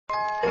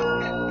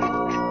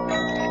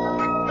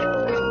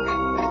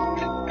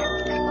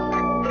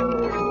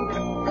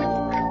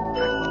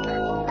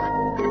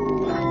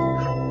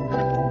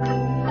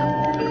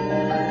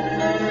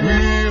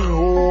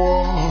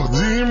Miroir,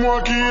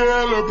 dis-moi qui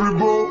est le plus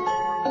beau,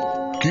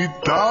 qui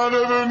t'a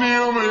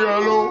devenir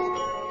mégalo.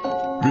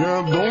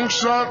 Viens donc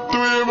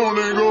chatouiller mon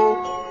ego.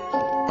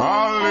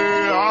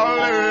 Allez,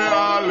 allez,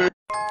 allez.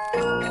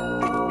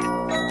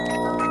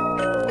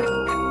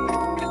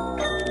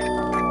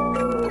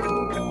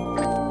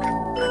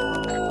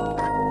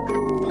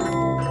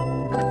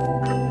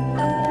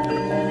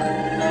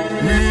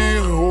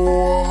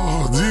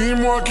 Miroir,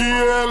 dis-moi qui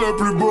est le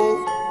plus beau,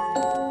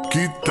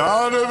 qui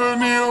t'a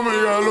devenir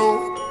mégalo.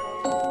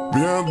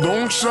 Viens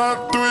donc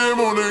chatouiller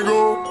mon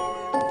ego.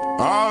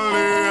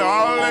 Allez,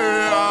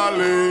 allez,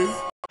 allez.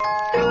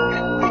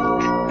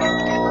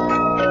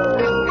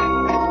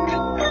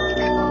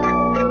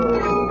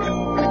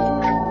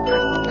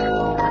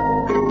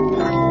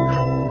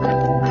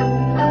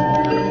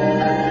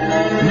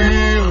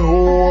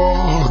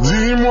 Miroir,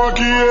 dis-moi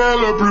qui est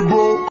le plus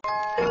beau.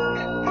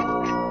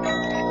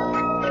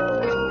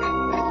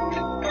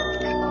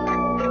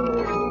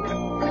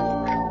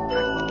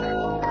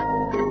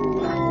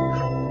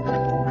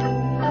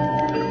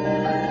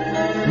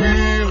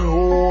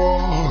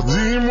 Miroir,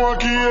 dis-moi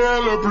qui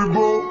est le plus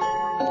beau,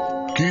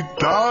 qui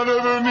t'a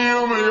devenir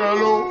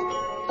mégalo.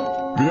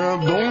 Viens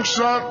donc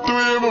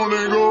chatouiller mon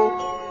ego.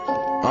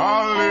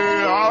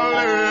 Allez,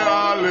 allez,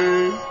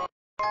 allez.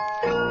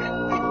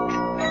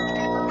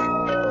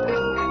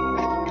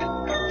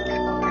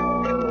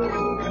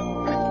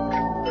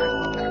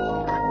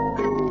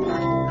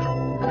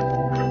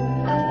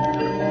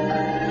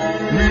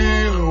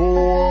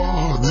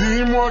 Miroir,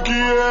 dis-moi qui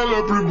est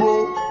le plus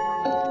beau,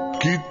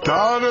 qui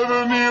t'a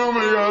devenir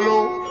mégalo.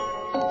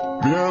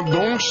 Viens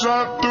donc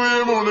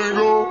chatouiller mon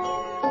ego.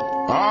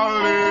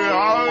 Allez,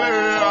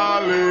 allez,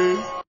 allez.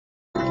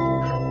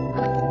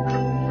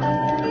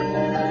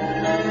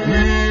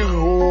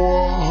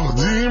 Miroir,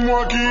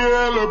 dis-moi qui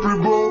est le plus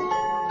beau,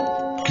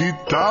 qui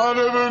t'a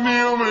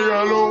devenir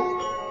mégalo.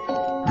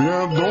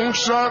 Viens donc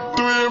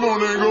chatouiller mon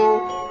ego.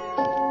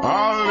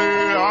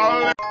 Allez,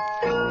 allez.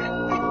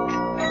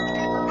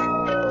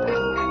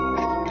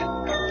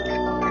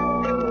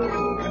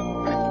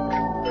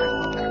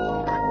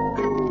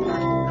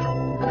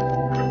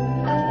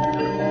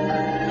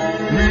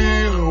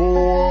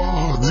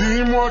 Miroir,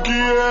 dis-moi qui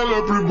est le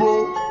plus beau,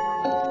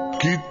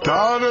 qui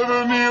t'a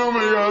devenir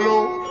mégalo.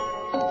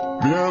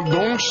 Viens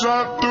donc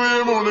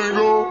chatouiller mon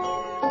ego.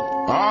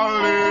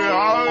 Allez,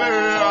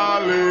 allez,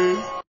 allez.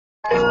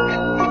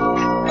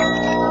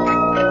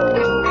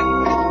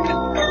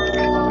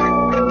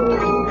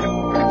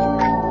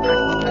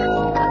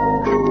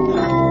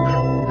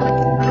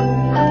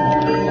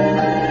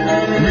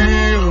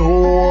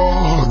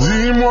 Miroir,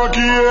 dis-moi qui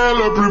est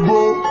le plus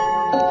beau,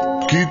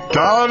 qui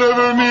t'a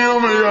devenir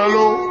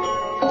mégalo.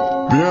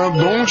 Viens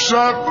donc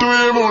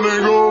chatouiller mon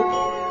ego.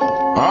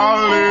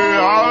 Allez,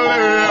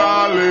 allez,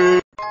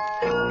 allez.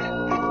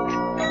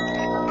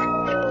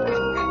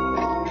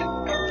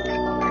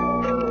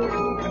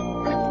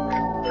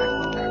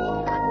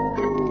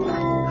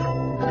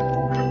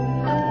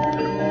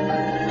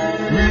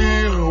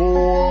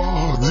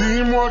 Miroir,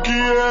 dis-moi qui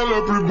est le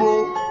plus beau,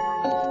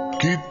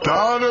 qui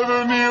t'a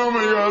devenir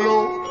mégalo.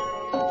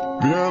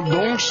 Viens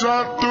donc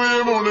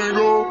chatouiller mon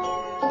ego.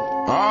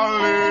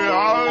 Allez,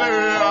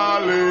 allez,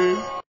 allez.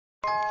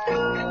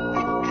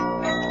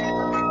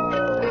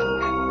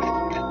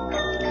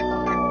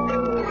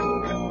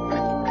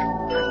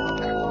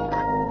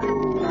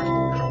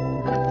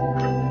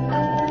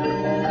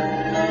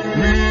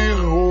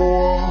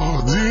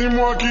 Miroir,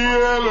 dis-moi qui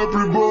est le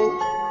plus beau,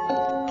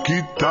 qui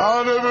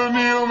t'a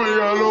devenir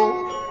mégalo.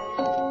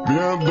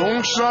 Viens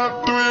donc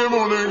chatouiller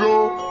mon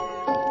ego.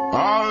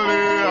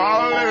 Allez,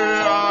 allez,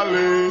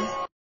 allez.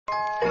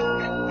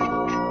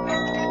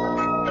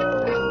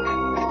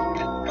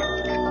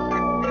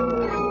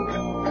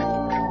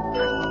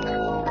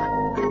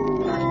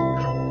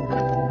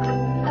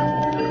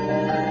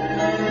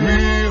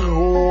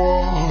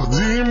 Miroir,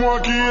 dis-moi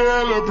qui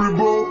est le plus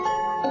beau,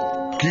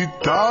 qui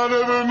t'a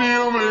devenir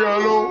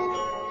mégalo.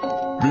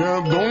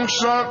 Viens donc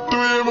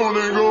chatouiller mon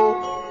ego.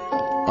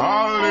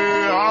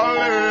 Allez,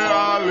 allez,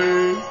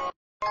 allez.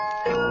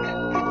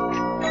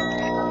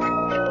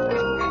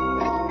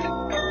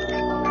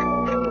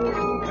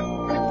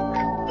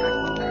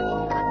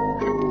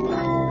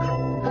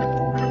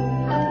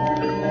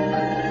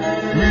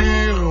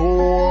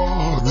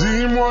 Miroir,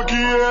 dis-moi qui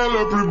est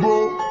le plus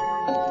beau,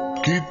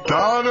 qui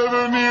t'a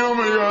devenir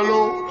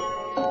mégalo.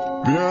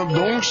 Viens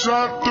donc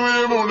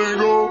chatouiller mon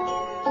ego.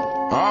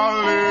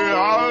 Allez,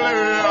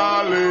 allez,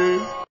 allez.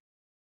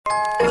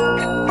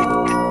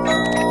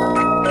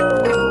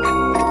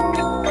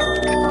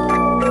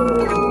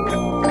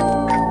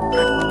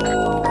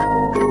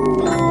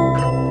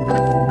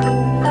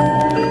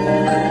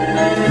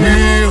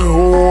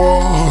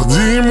 Miroir,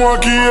 dis-moi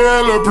qui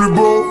est le plus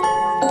beau,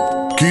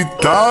 qui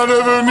t'a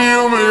devenir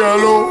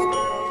mégalo.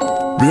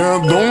 Viens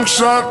donc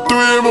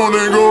chatouiller mon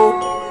ego.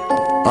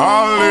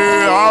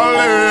 Allez,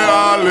 allez,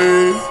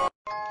 allez.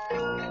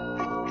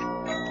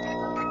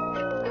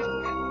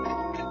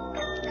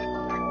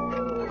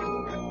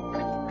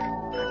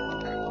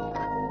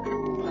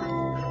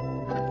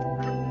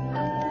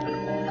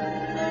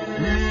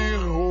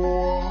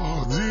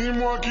 Miroir,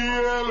 dis-moi qui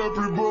est le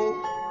plus beau,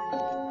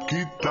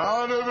 quitte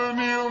à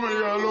devenir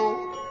mégalo.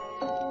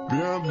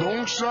 Viens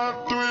donc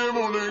chatouiller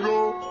mon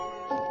ego.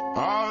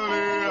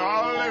 Allez,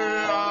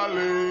 allez,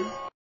 allez.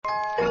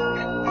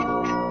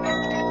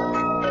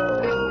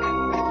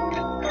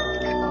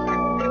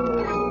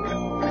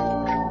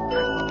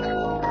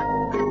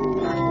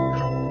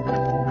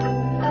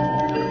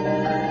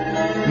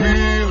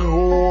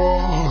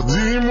 Miroir,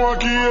 dis-moi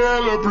qui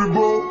est le plus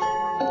beau,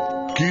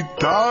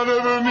 quitte à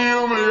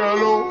devenir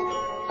mégalo.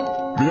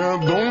 Viens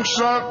donc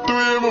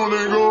chatouiller mon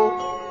ego.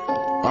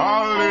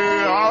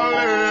 Allez,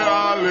 allez,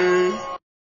 allez.